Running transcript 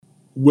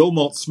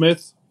Wilmot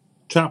Smith,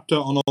 Chapter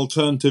on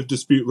Alternative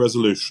Dispute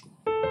Resolution.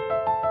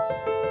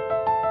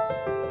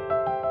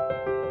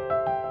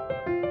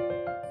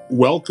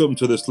 Welcome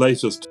to this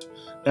latest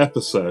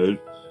episode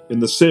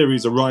in the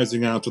series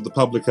arising out of the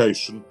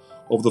publication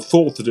of the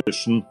fourth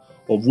edition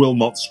of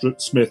Wilmot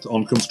Smith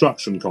on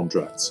Construction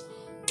Contracts.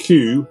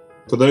 Q,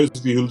 for those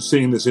of you who've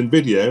seen this in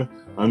video,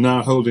 I'm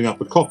now holding up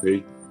a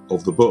copy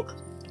of the book.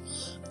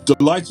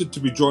 Delighted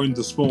to be joined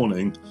this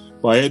morning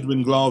by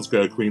Edwin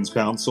Glasgow, Queen's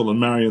Counsel, and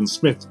Marion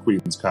Smith,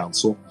 Queen's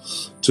Counsel,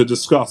 to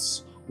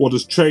discuss what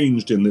has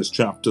changed in this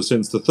chapter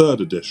since the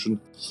third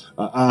edition,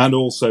 and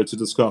also to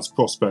discuss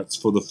prospects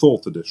for the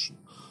fourth edition.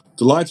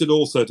 Delighted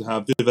also to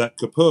have Vivek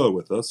Kapoor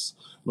with us,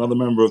 another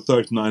member of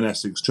 39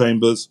 Essex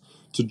Chambers,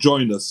 to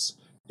join us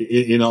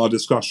in our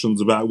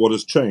discussions about what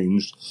has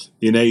changed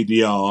in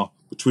ADR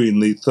between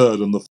the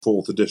third and the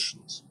fourth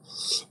editions.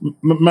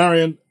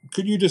 Marion,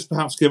 could you just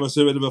perhaps give us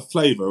a bit of a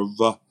flavour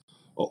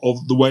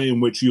of the way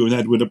in which you and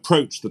Edwin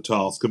approached the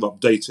task of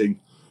updating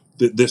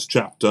this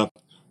chapter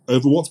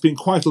over what's been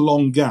quite a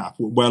long gap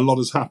where a lot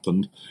has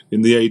happened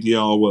in the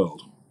ADR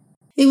world?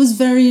 It was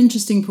very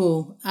interesting,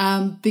 Paul,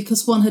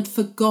 because one had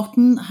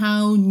forgotten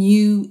how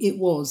new it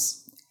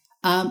was.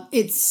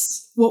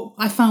 It's what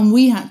I found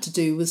we had to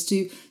do was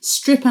to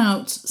strip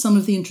out some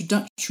of the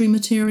introductory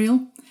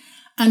material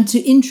and to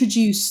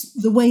introduce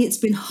the way it's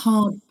been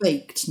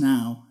hard-baked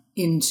now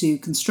into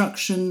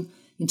construction,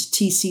 into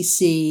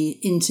TCC,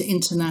 into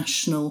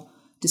international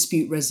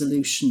dispute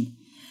resolution.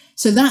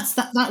 So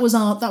that was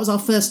our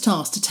first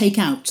task to take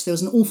out. There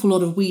was an awful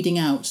lot of weeding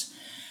out,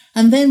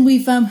 and then we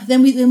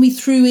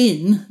threw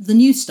in the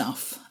new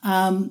stuff.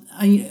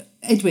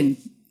 Edwin,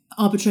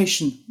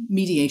 arbitration,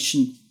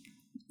 mediation,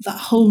 that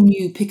whole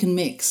new pick and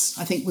mix.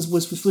 I think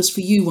was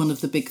for you one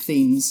of the big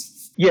themes.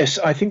 Yes,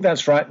 I think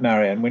that's right,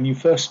 Marianne. When you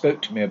first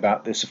spoke to me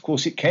about this, of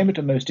course, it came at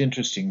a most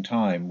interesting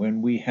time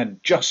when we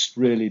had just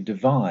really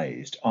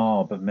devised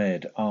ARB,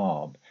 Med,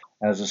 ARB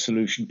as a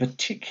solution,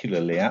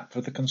 particularly apt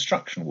for the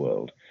construction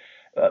world.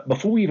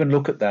 Before we even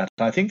look at that,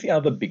 I think the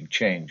other big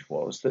change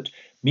was that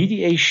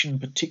mediation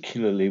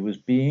particularly was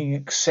being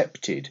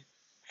accepted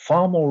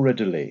far more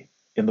readily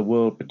in the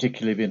world,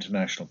 particularly of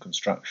international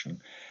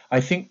construction. I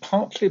think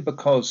partly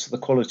because the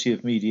quality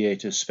of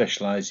mediators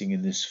specialising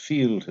in this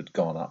field had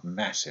gone up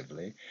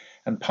massively,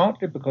 and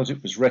partly because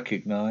it was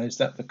recognised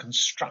that the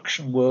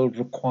construction world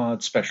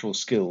required special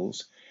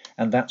skills,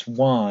 and that's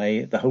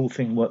why the whole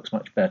thing works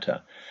much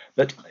better.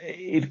 But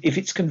if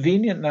it's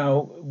convenient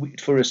now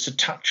for us to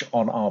touch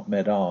on ARB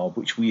Med ARB,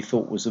 which we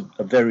thought was a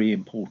very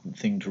important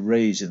thing to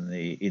raise in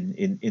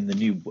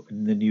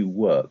the new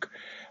work,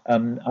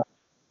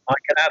 I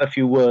can add a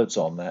few words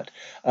on that.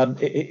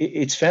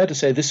 It's fair to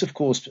say this, of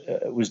course,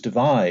 was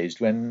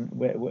devised when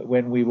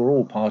we were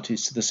all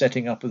parties to the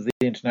setting up of the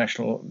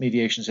International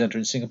Mediation Centre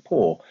in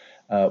Singapore,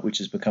 which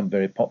has become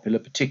very popular,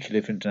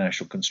 particularly for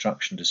international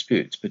construction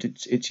disputes, but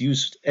it's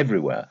used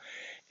everywhere.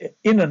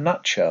 In a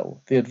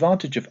nutshell, the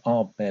advantage of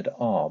ARB Med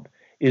ARB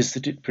is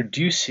that it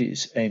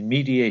produces a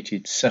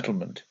mediated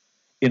settlement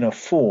in a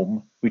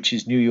form which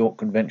is New York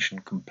Convention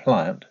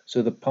compliant,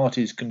 so the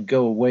parties can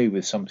go away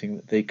with something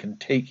that they can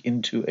take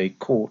into a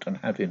court and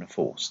have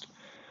enforced.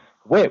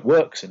 The way it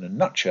works in a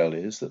nutshell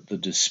is that the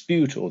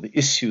dispute or the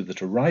issue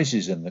that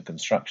arises in the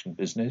construction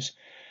business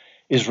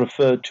is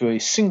referred to a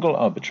single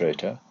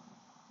arbitrator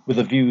with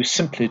a view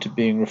simply to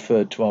being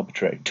referred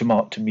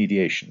to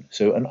mediation.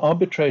 So an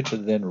arbitrator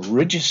then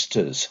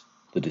registers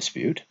the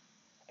dispute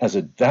as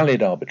a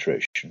valid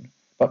arbitration,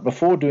 but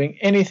before doing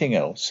anything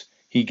else,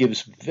 he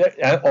gives,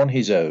 on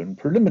his own,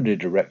 preliminary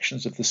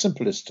directions of the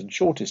simplest and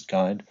shortest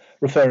kind,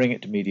 referring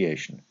it to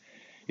mediation.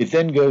 It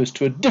then goes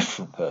to a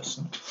different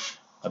person,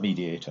 a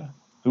mediator,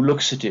 who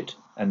looks at it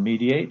and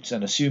mediates,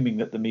 and assuming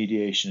that the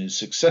mediation is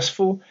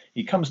successful,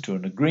 he comes to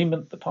an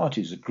agreement, the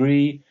parties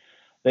agree,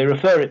 they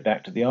refer it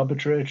back to the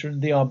arbitrator,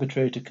 and the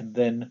arbitrator can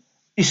then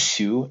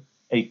issue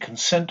a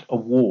consent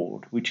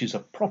award, which is a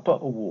proper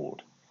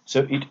award.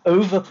 So it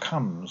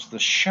overcomes the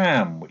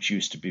sham which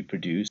used to be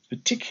produced,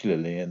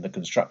 particularly in the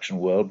construction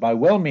world, by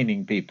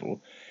well-meaning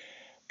people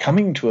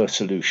coming to a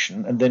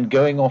solution and then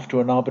going off to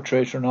an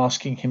arbitrator and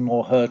asking him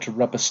or her to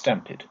rubber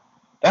stamp it.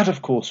 That,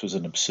 of course, was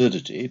an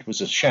absurdity. It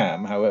was a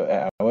sham,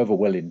 however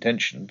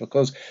well-intentioned,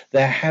 because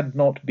there had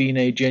not been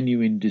a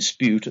genuine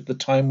dispute at the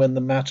time when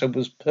the matter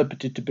was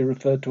purported to be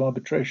referred to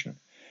arbitration.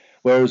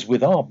 Whereas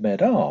with ARB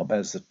Med ARB,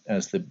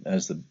 as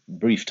the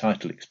brief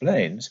title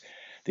explains,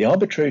 the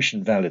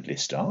arbitration validly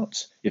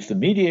starts. If the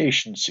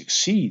mediation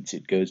succeeds,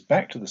 it goes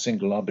back to the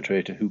single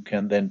arbitrator, who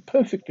can then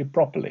perfectly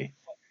properly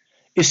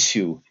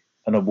issue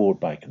an award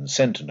by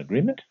consent and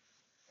agreement.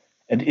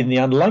 And in the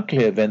unlikely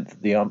event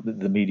that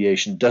the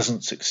mediation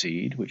doesn't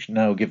succeed, which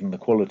now, given the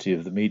quality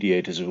of the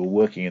mediators who are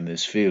working in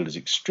this field, is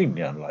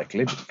extremely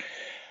unlikely,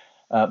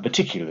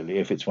 particularly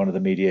if it's one of the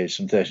mediators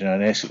from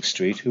 39 Essex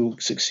Street who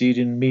succeed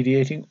in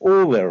mediating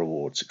all their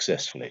awards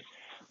successfully.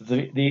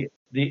 The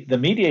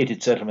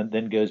mediated settlement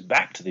then goes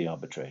back to the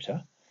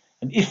arbitrator,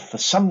 and if for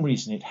some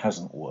reason it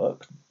hasn't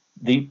worked,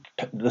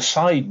 the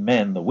side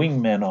men, the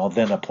wing men, are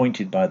then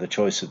appointed by the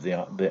choice of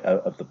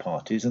the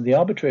parties, and the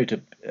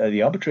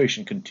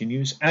arbitration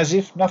continues as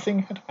if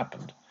nothing had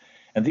happened.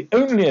 And the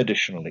only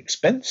additional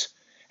expense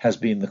has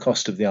been the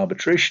cost of the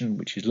arbitration,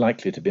 which is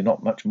likely to be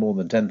not much more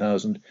than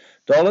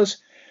 $10,000,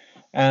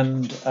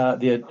 and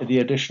the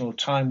additional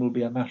time will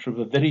be a matter of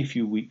a very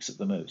few weeks at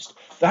the most.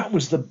 That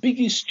was the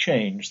biggest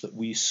change that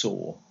we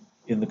saw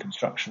in the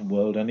construction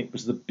world, and it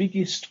was the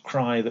biggest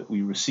cry that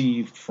we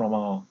received from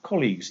our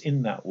colleagues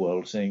in that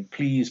world, saying,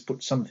 please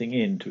put something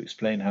in to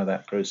explain how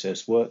that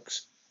process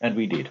works, and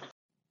we did.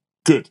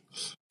 Good.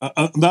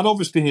 That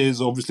obviously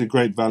is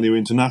great value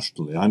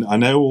internationally. I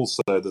know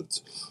also that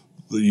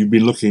you've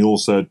been looking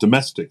also at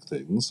domestic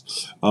things,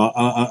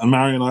 and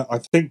Marion, I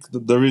think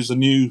that there is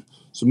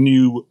some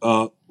new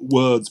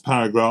words,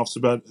 paragraphs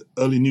about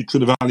early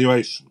neutral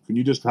evaluation. Can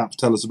you just perhaps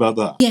tell us about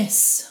that?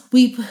 Yes,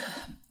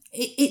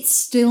 it's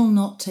still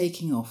not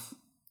taking off.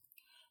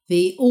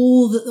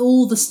 All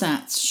the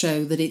stats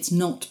show that it's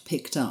not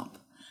picked up.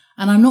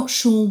 And I'm not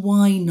sure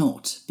why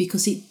not,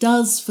 because it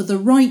does, for the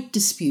right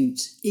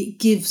dispute, it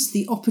gives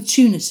the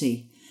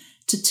opportunity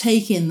to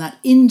take in that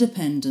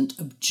independent,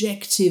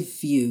 objective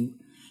view,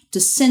 to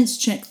sense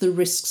check the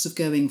risks of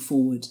going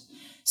forward.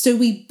 So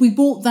we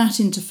brought that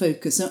into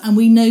focus, and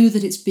we know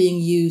that it's being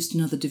used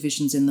in other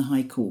divisions in the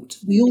High Court.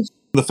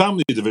 The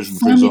family division,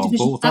 for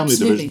example.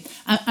 Absolutely.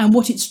 And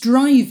what it's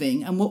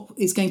driving, and what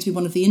is going to be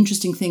one of the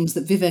interesting things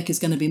that Vivek is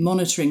going to be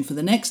monitoring for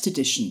the next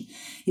edition,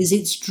 is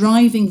it's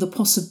driving the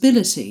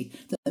possibility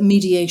that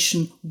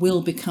mediation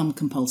will become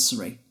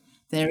compulsory.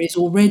 There is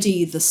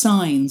already the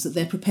signs that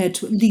they're prepared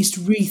to at least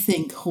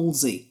rethink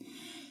Halsey.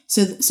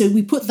 So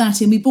we put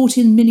that in. We brought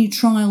in mini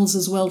trials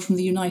as well from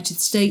the United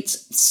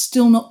States.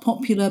 Still not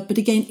popular, but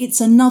again, it's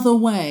another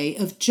way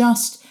of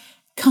just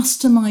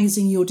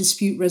customising your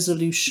dispute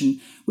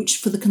resolution, which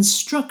for the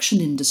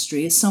construction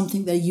industry is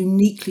something they're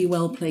uniquely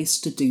well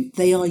placed to do.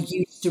 They are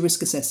used to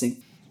risk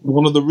assessing.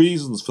 One of the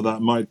reasons for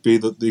that might be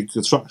that the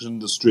construction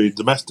industry,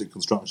 domestic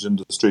construction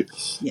industry,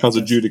 has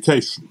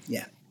adjudication,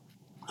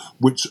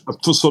 which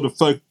sort of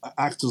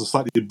acts as a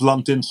slightly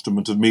blunt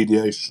instrument of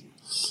mediation,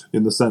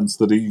 in the sense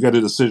that you get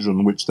a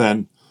decision which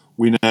then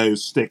we know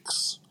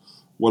sticks.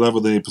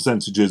 Whatever the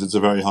percentage is, it's a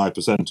very high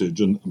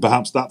percentage, and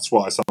perhaps that's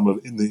why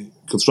in the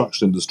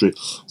construction industry,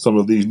 some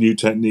of these new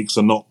techniques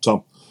are not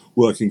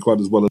working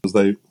quite as well as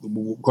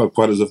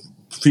quite as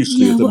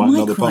profusely as they might in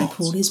other parts.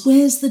 Paul, is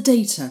where's the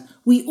data?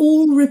 We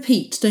all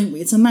repeat, don't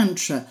we? It's a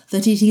mantra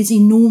that it is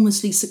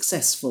enormously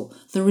successful.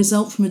 The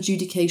result from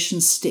adjudication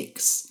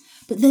sticks,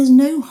 but there's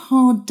no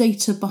hard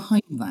data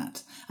behind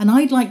that. And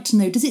I'd like to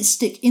know: does it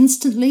stick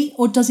instantly,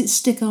 or does it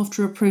stick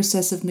after a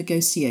process of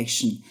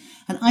negotiation?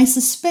 And I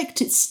suspect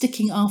it's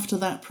sticking after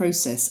that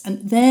process.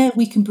 And there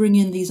we can bring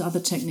in these other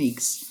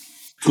techniques.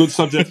 Good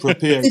subject for a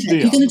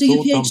PhD. You're going to do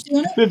your PhD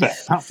on it?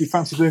 Vivek, perhaps you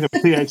fancy doing a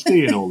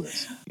PhD in all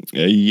this?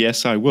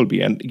 Yes, I will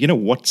be. And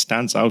what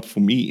stands out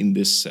for me in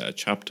this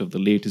chapter of the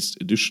latest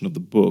edition of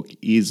the book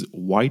is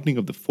widening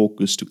of the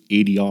focus to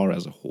ADR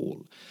as a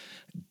whole.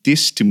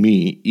 This, to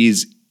me,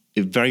 is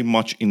very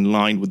much in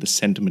line with the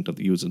sentiment of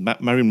the users.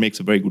 Marion makes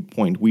a very good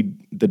point.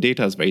 The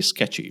data is very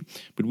sketchy,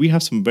 but we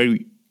have some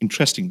very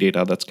interesting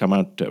data that's come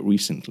out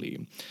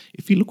recently.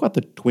 If you look at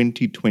the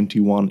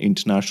 2021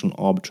 International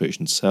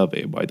Arbitration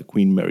Survey by the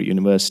Queen Mary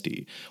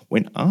University,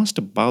 when asked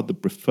about the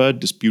preferred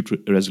dispute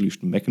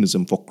resolution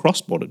mechanism for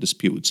cross-border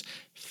disputes,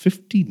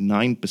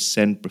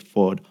 59%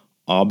 preferred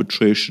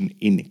arbitration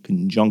in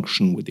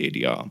conjunction with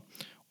ADR.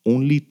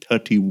 Only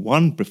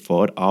 31%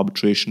 preferred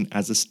arbitration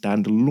as a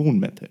standalone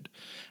method,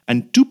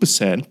 and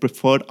 2%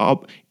 preferred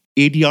ADR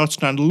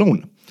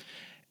standalone.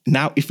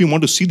 Now, if we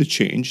want to see the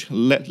change,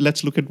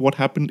 let's look at what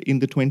happened in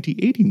the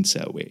 2018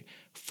 survey.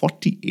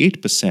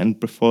 48%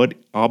 preferred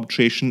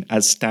arbitration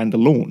as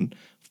standalone,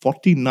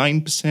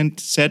 49%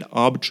 said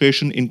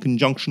arbitration in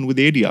conjunction with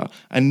ADR,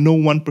 and no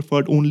one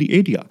preferred only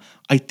ADR.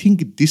 I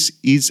think this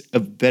is a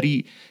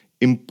very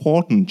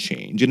important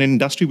change in an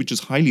industry which is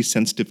highly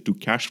sensitive to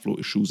cash flow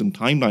issues and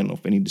timeline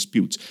of any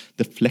disputes.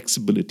 The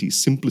flexibility,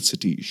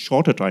 simplicity,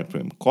 shorter time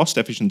frame, cost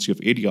efficiency of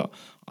ADR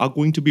are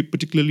going to be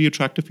particularly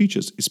attractive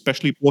features,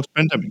 especially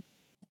post-pandemic.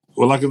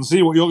 Well, I can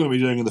see what you're going to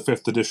be doing in the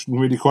 5th edition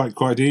really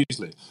quite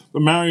easily.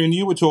 But Marion,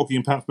 you were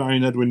talking, perhaps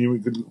Marion Edwin, you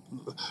could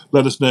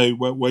let us know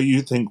where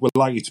you think we're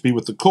likely to be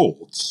with the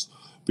courts,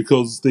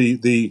 because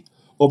the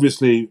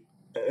obviously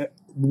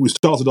we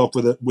started off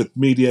with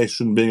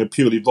mediation being a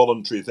purely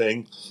voluntary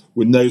thing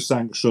with no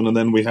sanction, and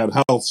then we had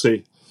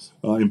Halsey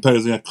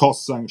imposing a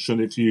cost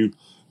sanction if you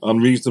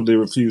unreasonably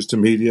refused to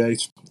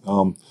mediate.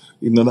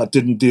 Even though that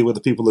didn't deal with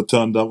the people that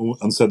turned up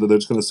and said that they're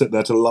just going to sit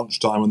there till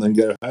lunchtime and then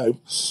go home,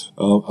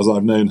 as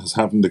I've known has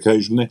happened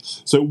occasionally.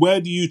 So where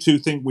do you two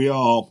think we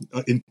are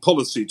in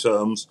policy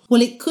terms?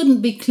 Well, it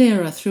couldn't be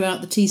clearer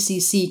throughout the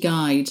TCC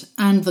guide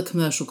and the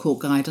Commercial Court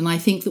guide, and I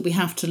think that we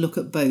have to look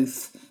at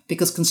both,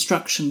 because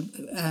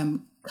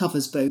construction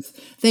covers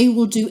both. They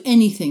will do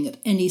anything at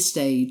any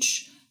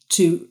stage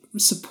to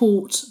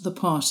support the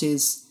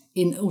parties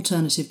in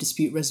alternative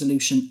dispute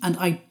resolution, and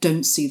I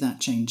don't see that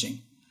changing.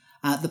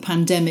 The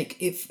pandemic,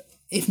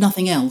 if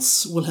nothing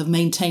else, will have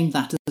maintained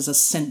that as a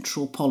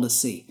central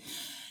policy.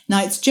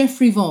 Now, it's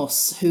Geoffrey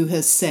Voss who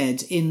has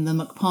said in the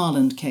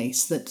McParland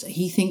case that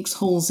he thinks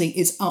Halsey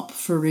is up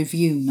for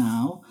review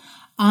now.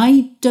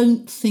 I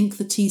don't think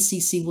the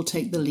TCC will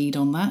take the lead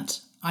on that.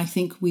 I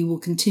think we will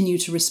continue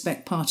to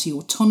respect party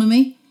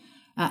autonomy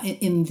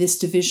in this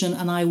division,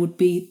 and I would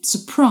be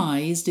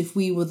surprised if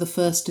we were the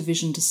first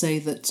division to say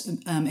that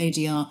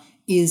ADR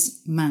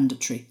is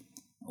mandatory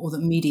or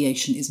that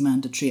mediation is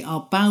mandatory.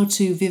 I'll bow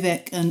to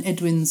Vivek and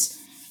Edwin's,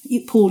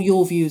 Paul,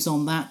 your views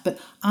on that, but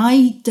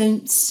I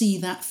don't see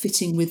that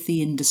fitting with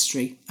the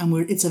industry, and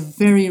it's a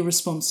very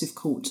responsive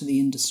court to the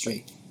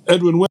industry.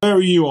 Edwin, where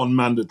are you on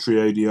mandatory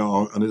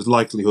ADR and its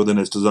likelihood and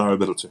its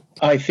desirability?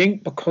 I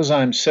think because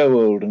I'm so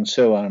old and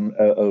so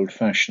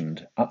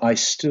old-fashioned, I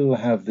still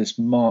have this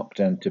marked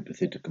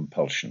antipathy to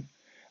compulsion.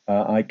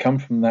 I come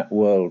from that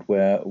world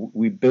where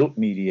we built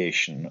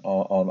mediation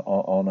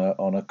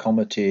on a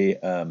comity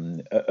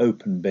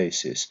open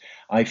basis.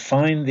 I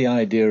find the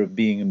idea of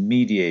being a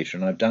mediator,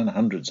 and I've done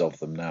hundreds of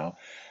them now,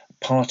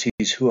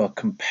 parties who are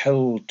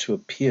compelled to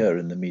appear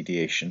in the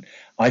mediation,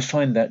 I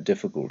find that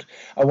difficult.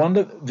 I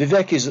wonder,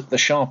 Vivek is at the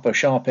sharp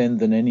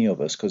end than any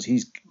of us because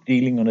he's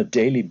dealing on a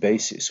daily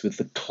basis with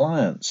the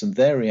clients and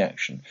their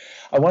reaction.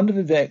 I wonder,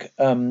 Vivek,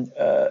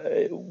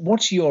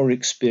 what's your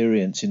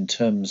experience in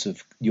terms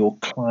of your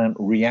client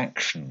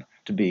reaction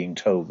to being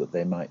told that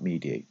they might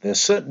mediate? There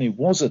certainly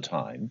was a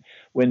time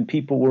when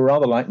people were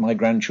rather like my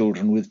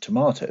grandchildren with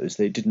tomatoes.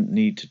 They didn't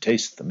need to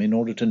taste them in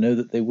order to know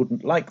that they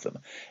wouldn't like them.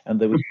 And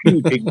there was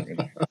huge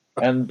ignorance.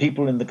 And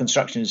people in the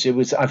construction industry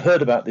was, I've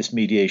heard about this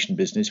mediation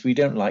business. We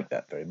don't like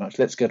that very much.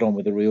 Let's get on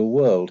with the real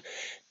world.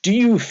 Do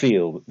you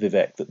feel,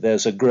 Vivek, that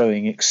there's a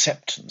growing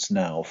acceptance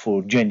now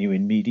for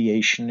genuine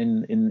mediation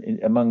in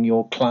among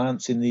your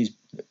clients in these,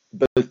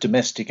 both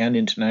domestic and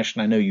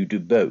international? I know you do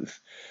both,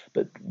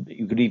 but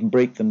you could even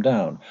break them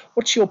down.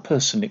 What's your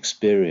personal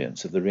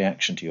experience of the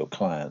reaction to your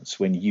clients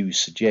when you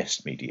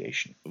suggest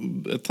mediation?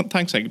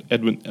 Thanks,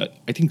 Edwin.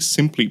 I think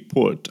simply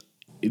put,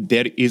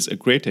 there is a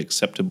great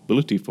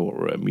acceptability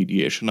for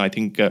mediation. I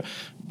think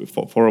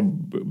for a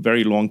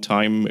very long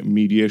time,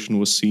 mediation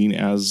was seen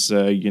as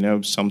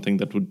something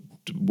that would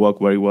work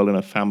very well in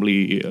a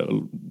family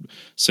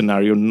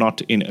scenario,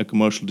 not in a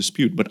commercial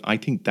dispute. But I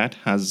think that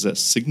has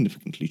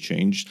significantly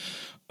changed.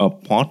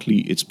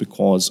 Partly it's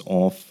because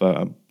of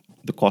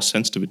the cost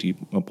sensitivity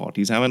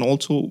parties have, and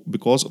also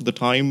because of the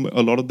time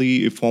a lot of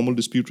the formal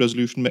dispute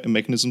resolution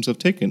mechanisms have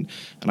taken.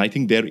 And I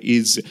think there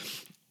is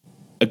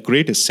a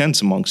greater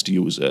sense amongst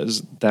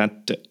users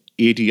that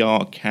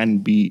ADR can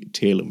be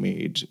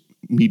tailor-made,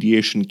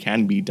 mediation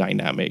can be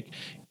dynamic,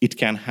 it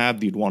can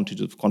have the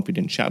advantage of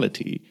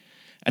confidentiality,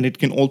 and it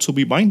can also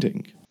be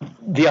binding.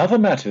 The other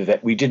matter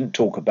that we didn't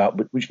talk about,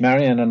 but which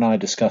Marianne and I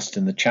discussed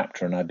in the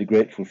chapter, and I'd be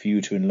grateful for you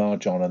to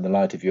enlarge on in the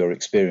light of your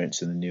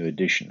experience in the new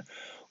edition,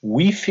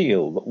 we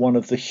feel that one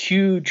of the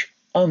huge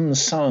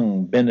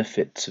unsung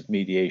benefits of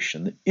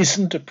mediation that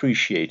isn't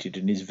appreciated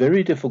and is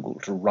very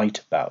difficult to write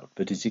about,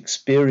 but is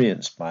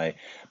experienced by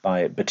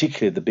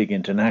particularly the big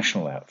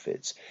international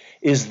outfits,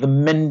 is the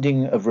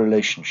mending of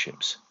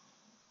relationships.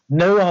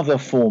 No other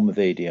form of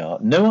ADR,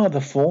 no other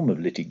form of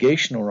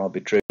litigation or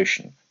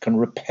arbitration can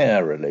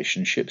repair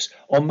relationships.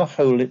 On the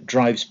whole, it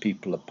drives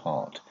people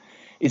apart.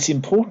 It's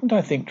important,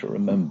 I think, to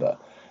remember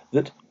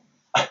that,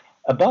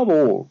 above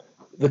all,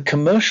 the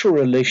commercial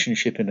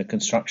relationship in a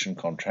construction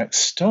contract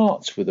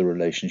starts with a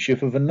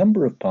relationship of a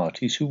number of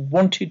parties who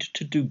wanted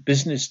to do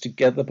business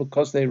together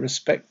because they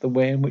respect the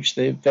way in which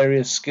their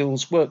various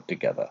skills work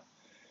together.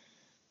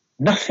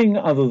 Nothing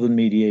other than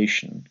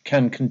mediation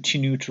can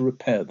continue to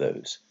repair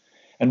those.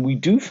 And we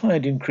do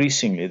find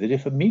increasingly that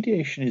if a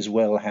mediation is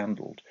well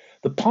handled,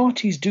 the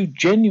parties do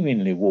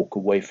genuinely walk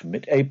away from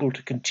it able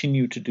to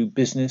continue to do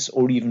business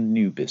or even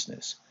new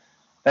business.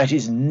 That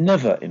is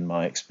never, in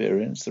my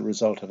experience, the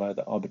result of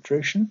either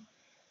arbitration,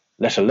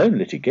 let alone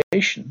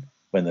litigation,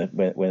 when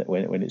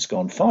it's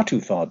gone far too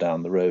far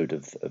down the road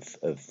of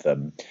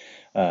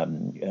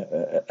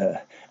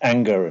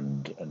anger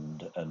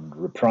and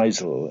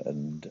reprisal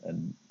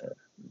and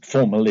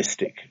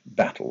formalistic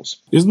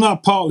battles. Isn't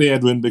that partly,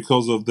 Edwin,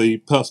 because of the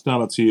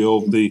personality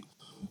of the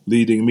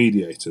leading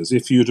mediators?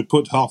 If you were to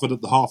put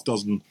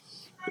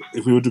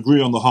if we would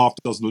agree on the half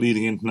dozen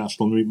leading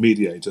international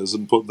mediators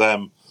and put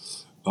them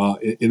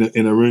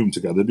in a room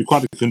together, it'd be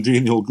quite a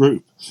congenial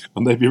group,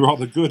 and they'd be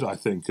rather good, I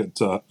think.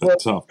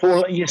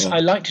 Paul, yes, I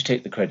like to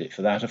take the credit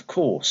for that, of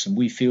course, and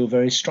we feel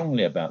very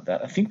strongly about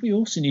that. I think we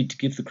also need to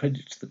give the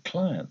credit to the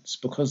clients,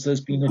 because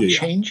there's been a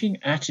changing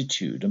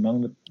attitude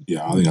among the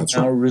people I think that's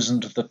now right.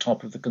 risen to the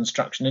top of the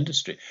construction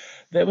industry.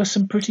 There were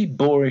some pretty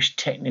boorish,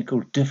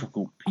 technical,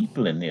 difficult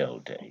people in the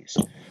old days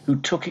who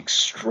took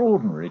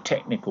extraordinary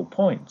technical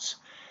points.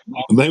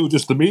 And they were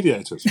just the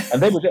mediators.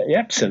 And they were,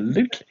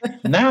 absolutely.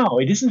 Now,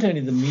 it isn't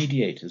only the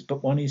mediators,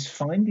 but one is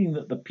finding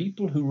that the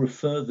people who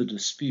refer the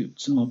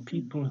disputes are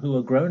people who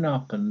are grown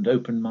up and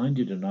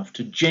open-minded enough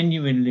to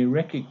genuinely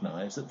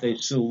recognize that they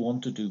still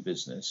want to do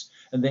business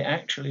and they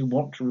actually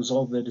want to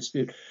resolve their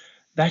dispute.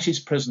 That is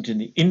present in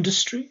the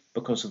industry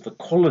because of the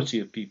quality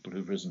of people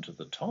who've risen to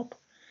the top.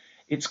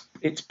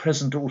 It's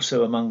present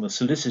also among the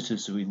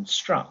solicitors who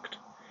instruct.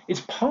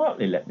 It's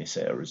partly, let me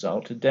say, a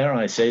result, dare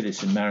I say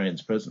this in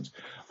Marian's presence,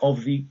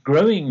 of the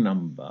growing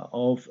number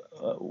of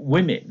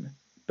women,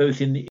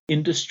 both in the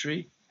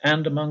industry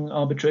and among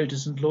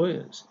arbitrators and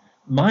lawyers.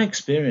 My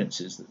experience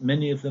is that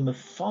many of them are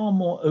far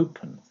more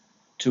open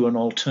to an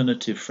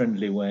alternative,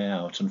 friendly way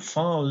out and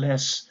far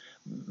less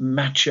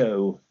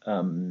macho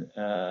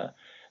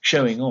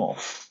showing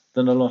off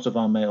than a lot of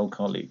our male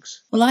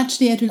colleagues. Well,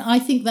 actually, Edwin, I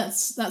think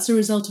that's a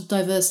result of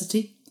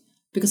diversity,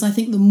 because I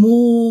think the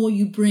more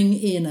you bring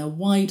in a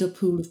wider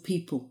pool of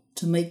people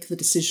to make the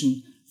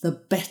decision, the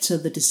better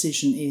the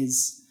decision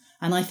is.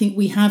 And I think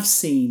we have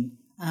seen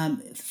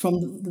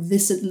from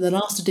the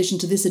last edition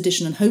to this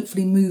edition, and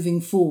hopefully moving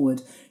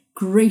forward,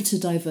 greater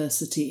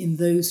diversity in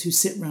those who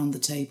sit round the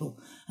table.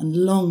 And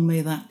long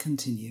may that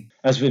continue.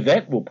 As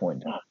Vivek will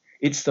point out,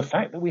 it's the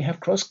fact that we have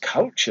cross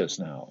cultures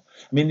now.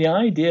 I mean, the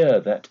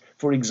idea that,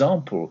 for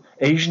example,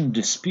 Asian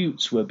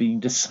disputes were being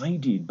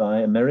decided by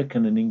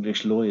American and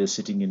English lawyers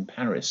sitting in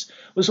Paris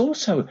was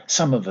also,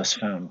 some of us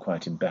found,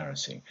 quite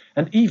embarrassing.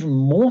 And even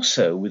more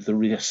so with the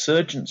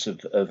resurgence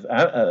of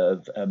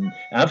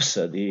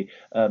AFSA, the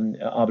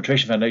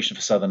Arbitration Foundation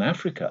for Southern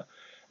Africa.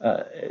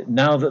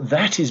 Now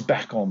that is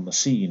back on the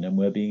scene and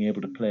we're being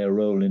able to play a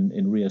role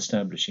in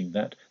re-establishing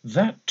that,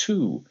 that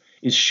too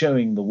is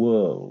showing the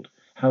world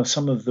how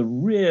some of the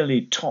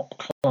really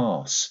top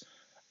class,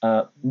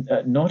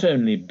 not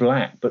only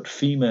black, but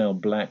female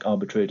black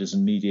arbitrators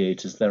and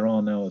mediators there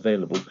are now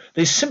available.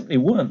 They simply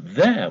weren't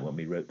there when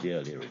we wrote the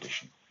earlier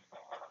edition.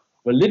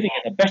 We're living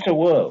in a better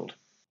world.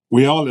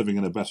 We are living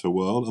in a better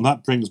world, and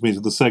that brings me to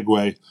the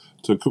segue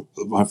to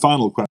my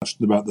final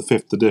question about the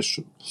 5th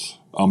edition.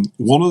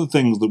 One of the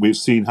things that we've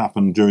seen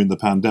happen during the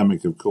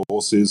pandemic, of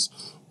course, is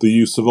the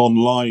use of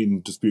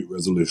online dispute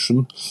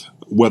resolution,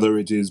 whether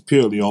it is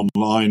purely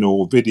online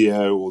or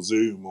video or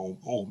Zoom,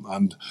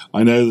 and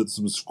I know that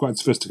some quite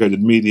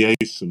sophisticated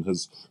mediation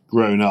has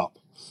grown up.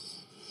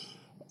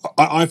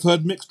 I've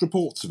heard mixed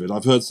reports of it.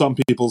 I've heard some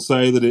people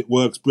say that it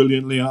works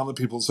brilliantly, and other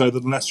people say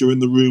that unless you're in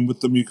the room with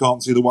them, you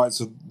can't see the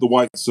whites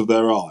of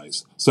their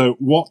eyes. So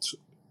what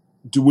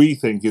do we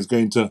think is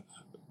going to,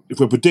 if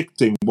we're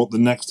predicting what the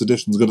next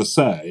edition is going to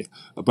say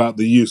about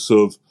the use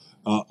of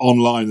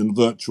online and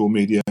virtual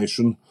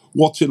mediation,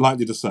 what's it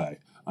likely to say?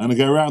 I'm going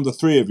to go around the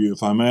three of you,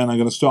 if I may, and I'm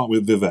going to start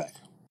with Vivek.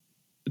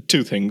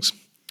 Two things.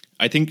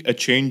 I think a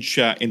change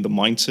in the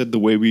mindset, the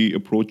way we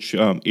approach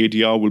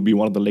ADR will be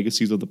one of the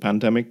legacies of the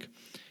pandemic.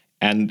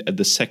 And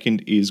the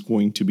second is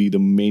going to be the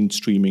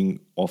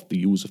mainstreaming of the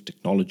use of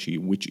technology,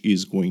 which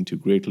is going to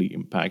greatly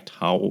impact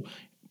how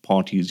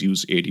parties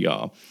use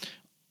ADR.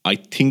 I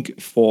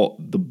think for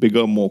the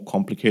bigger, more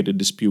complicated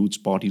disputes,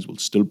 parties will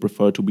still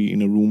prefer to be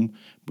in a room,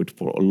 but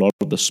for a lot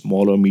of the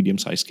smaller,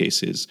 medium-sized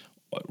cases,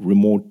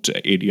 remote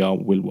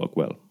ADR will work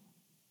well.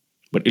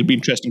 But it'll be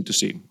interesting to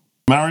see.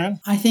 Marian?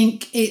 I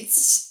think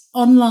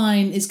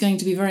online is going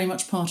to be very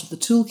much part of the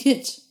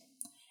toolkit.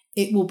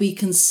 It will be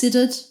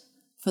considered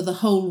for the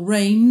whole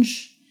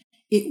range.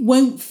 It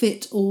won't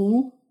fit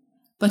all,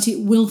 but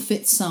it will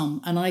fit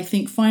some. And I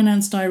think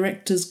finance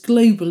directors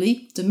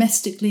globally,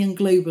 domestically and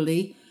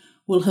globally,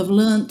 will have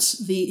learnt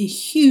the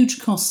huge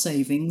cost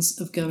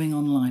savings of going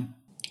online.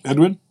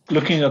 Edwin?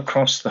 Looking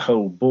across the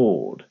whole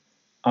board,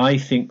 I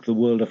think the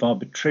world of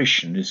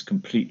arbitration is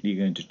completely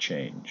going to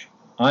change.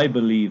 I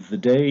believe the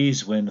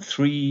days when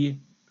 3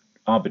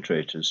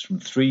 arbitrators from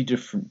 3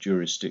 different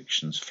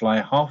jurisdictions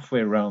fly halfway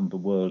around the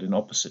world in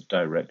opposite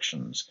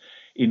directions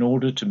in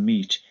order to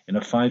meet in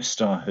a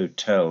 5-star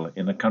hotel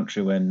in a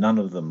country where none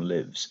of them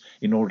lives,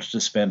 in order to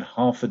spend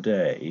half a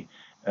day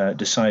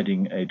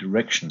deciding a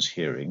directions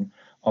hearing,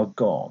 are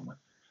gone.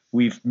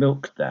 We've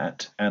milked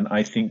that, and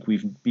I think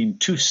we've been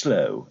too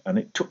slow, and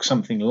it took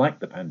something like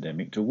the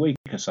pandemic to wake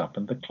us up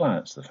and the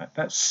clients to the fact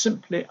that's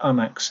simply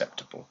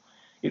unacceptable.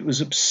 It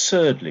was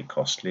absurdly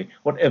costly,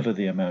 whatever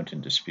the amount in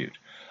dispute.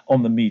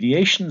 On the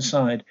mediation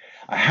side,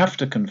 I have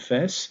to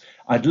confess,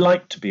 I'd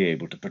like to be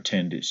able to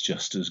pretend it's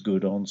just as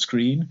good on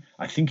screen.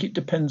 I think it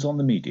depends on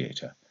the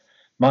mediator.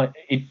 That's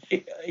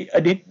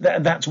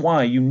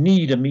why you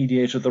need a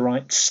mediator of the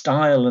right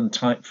style and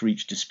type for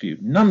each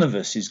dispute. None of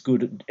us is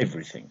good at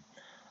everything,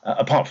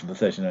 apart from the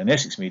 39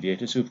 Essex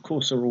mediators, who of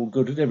course are all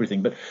good at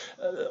everything. But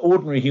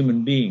ordinary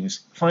human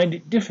beings find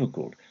it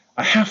difficult.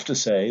 I have to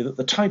say that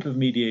the type of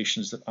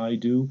mediations that I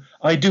do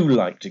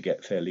like to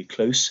get fairly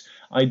close.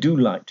 I do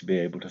like to be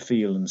able to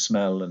feel and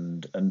smell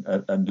and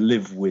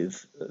live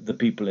with the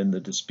people in the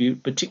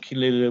dispute,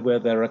 particularly where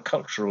there are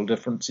cultural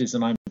differences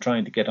and I'm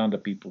trying to get under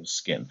people's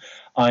skin.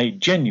 I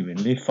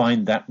genuinely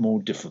find that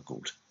more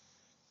difficult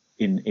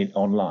in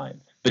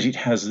online. But it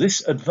has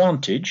this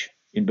advantage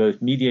in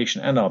both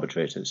mediation and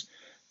arbitrators.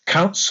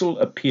 Counsel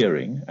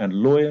appearing and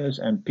lawyers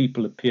and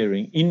people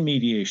appearing in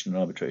mediation and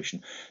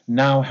arbitration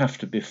now have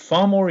to be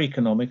far more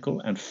economical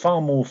and far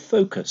more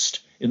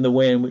focused in the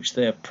way in which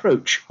they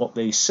approach what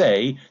they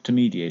say to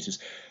mediators.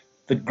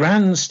 The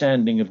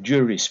grandstanding of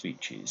jury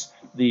speeches,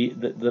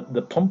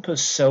 the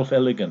pompous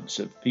self-elegance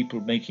of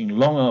people making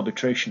long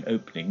arbitration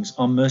openings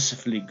are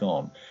mercifully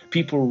gone.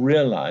 People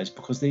realise,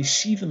 because they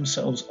see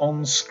themselves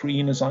on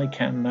screen as I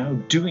can now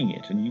doing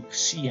it, and you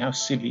see how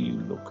silly you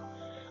look.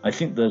 I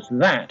think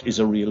that is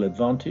a real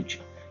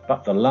advantage,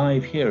 but the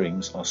live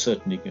hearings are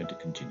certainly going to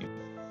continue.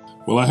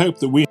 Well, I hope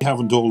that we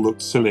haven't all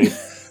looked silly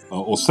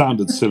or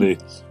sounded silly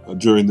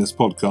during this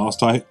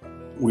podcast.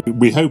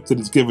 We hope that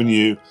it's given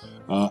you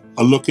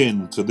a look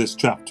into this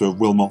chapter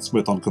of Wilmot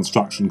Smith on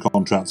Construction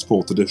Contracts,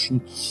 4th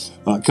edition.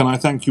 Can I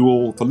thank you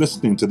all for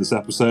listening to this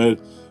episode,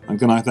 and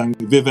can I thank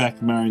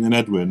Vivek, Marion and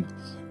Edwin,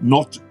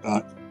 not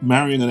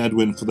Marion and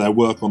Edwin for their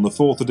work on the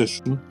 4th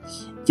edition,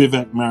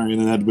 Vivek, Marion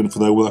and Edwin for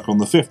their work on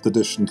the 5th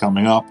edition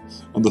coming up,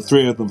 and the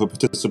three of them for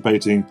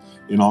participating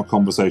in our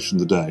conversation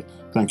today.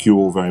 Thank you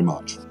all very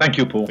much. Thank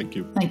you, Paul. Thank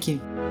you. Thank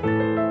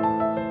you.